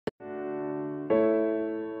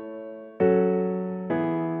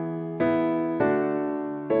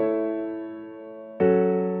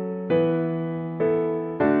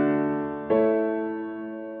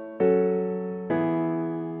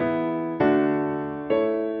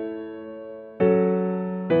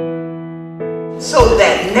so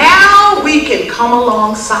that now we can come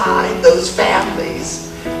alongside those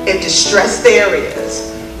families in distressed areas.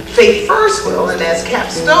 Faith First will, and as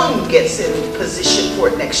Capstone gets in position for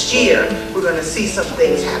it next year, we're going to see some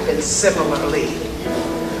things happen similarly.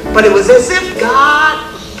 But it was as if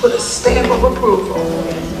God put a stamp of approval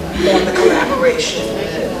on the collaboration.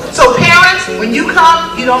 So parents, when you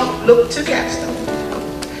come, you don't look to Capstone.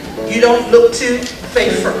 You don't look to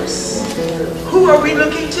Faith First. Who are we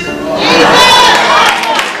looking to?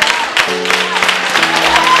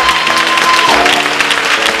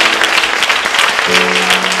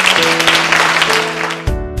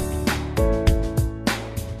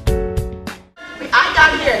 I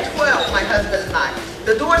got here at 12, my husband and I.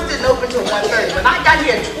 The doors didn't open till 1:30. When I got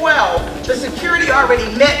here at 12, the security already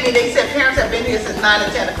met me. They said parents have been here since 9 or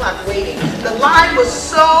 10 o'clock waiting. The line was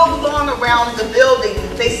so long around the building,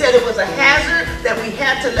 they said it was a hazard that we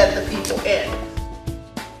had to let the people in.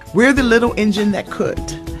 We're the little engine that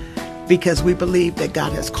could, because we believe that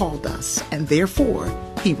God has called us, and therefore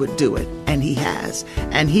He would do it, and He has.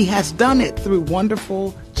 And He has done it through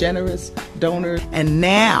wonderful, generous donors, and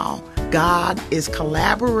now God is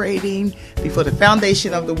collaborating. Before the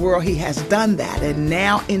foundation of the world, He has done that. And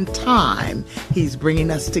now in time, He's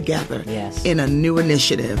bringing us together in a new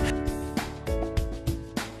initiative.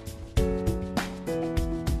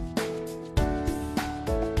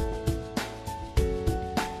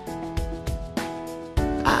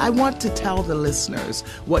 I want to tell the listeners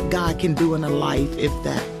what God can do in a life if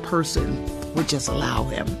that person would just allow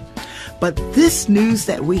Him. But this news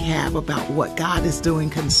that we have about what God is doing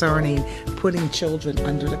concerning putting children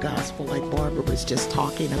under the gospel, like Barbara was just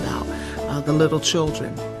talking about, the little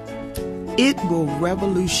children, it will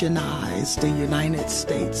revolutionize the United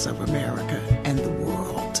States of America and the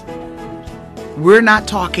world. We're not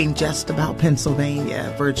talking just about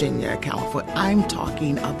Pennsylvania, Virginia, California. I'm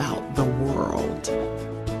talking about the world.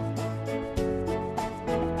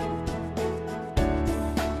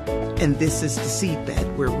 And this is the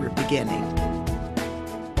seedbed where we're beginning.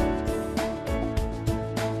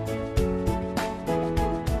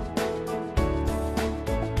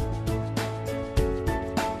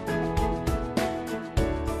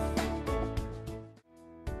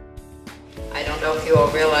 I don't know if you all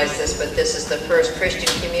realize this, but this is the first Christian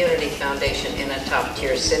community foundation in a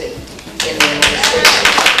top-tier city in the United States.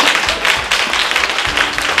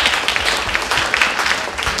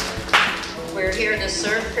 We're here to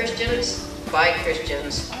serve Christians, by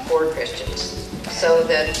Christians, for Christians, so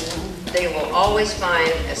that they will always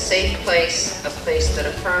find a safe place, a place that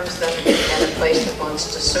affirms them, and a place that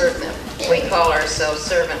wants to serve them. We call ourselves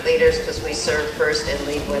servant leaders because we serve first and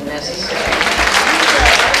lead when necessary.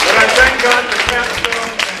 But I thank God for Capstone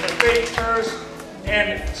and the Faith First.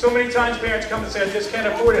 And so many times parents come and say, I just can't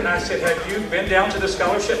afford it. And I said, have you been down to the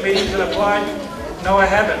scholarship meetings and applied? No, I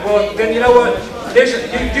haven't. Well, then you know what?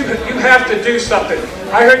 You have to do something.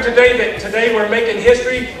 I heard today that today we're making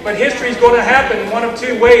history, but history is going to happen one of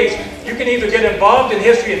two ways. You can either get involved in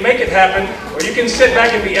history and make it happen, or you can sit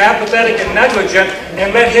back and be apathetic and negligent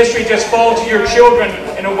and let history just fall to your children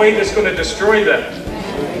in a way that's going to destroy them.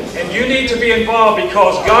 And you need to be involved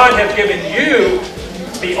because God has given you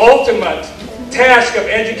the ultimate task of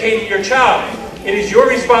educating your child. It is your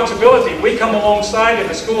responsibility. We come alongside in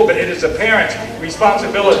the school, but it is a parent's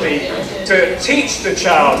responsibility to teach the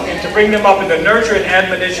child and to bring them up in the nurture and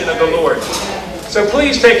admonition of the Lord. So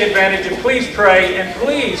please take advantage and please pray and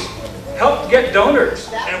please help get donors.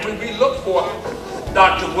 And when we look for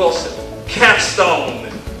Dr. Wilson, Capstone,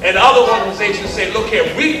 and other organizations say, look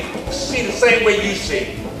here, we see the same way you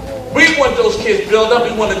see. We want those kids built up.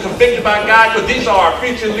 We want them convicted by God because these are our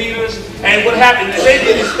future leaders. And what happens is they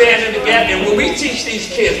really stand in the gap. And when we teach these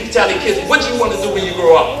kids, we tell the kids, what you want to do when you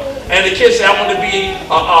grow up? And the kids say, I want to be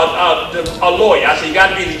a lawyer. I say, you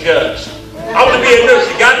got to be the judge. I want to be a nurse.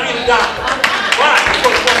 You got to be the doctor. Why?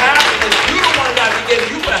 Because what happens is you don't want to get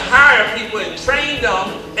you can hire people and train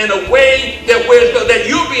them in a way that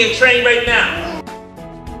you're being trained right now.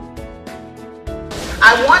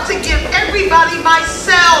 I want to give everybody my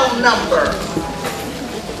cell number.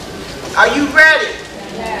 Are you ready?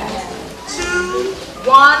 Yeah. 215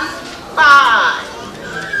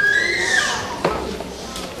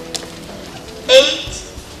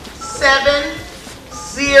 870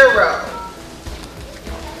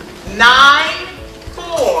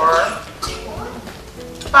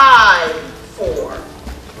 9454.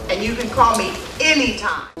 And you can call me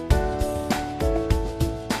anytime.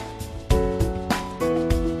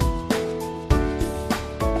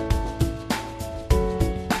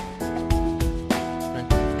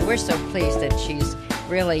 We're so pleased that she's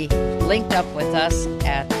really linked up with us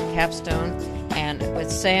at Capstone and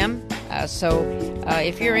with Sam So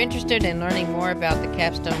if you're interested in learning more about the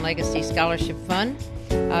Capstone Legacy Scholarship Fund,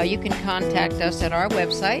 you can contact us at our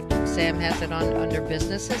website. Sam has it under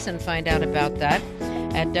businesses, and find out about that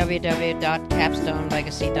at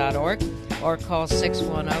www.capstonelegacy.org, or call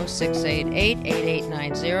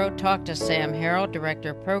 610-688-8890. Talk to Sam Harrell, Director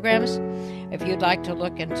of Programs. If you'd like to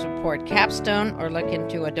look and support Capstone or look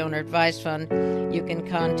into a donor advised fund, you can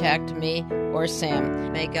contact me or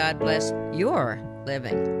Sam. May God bless your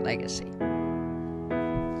living legacy.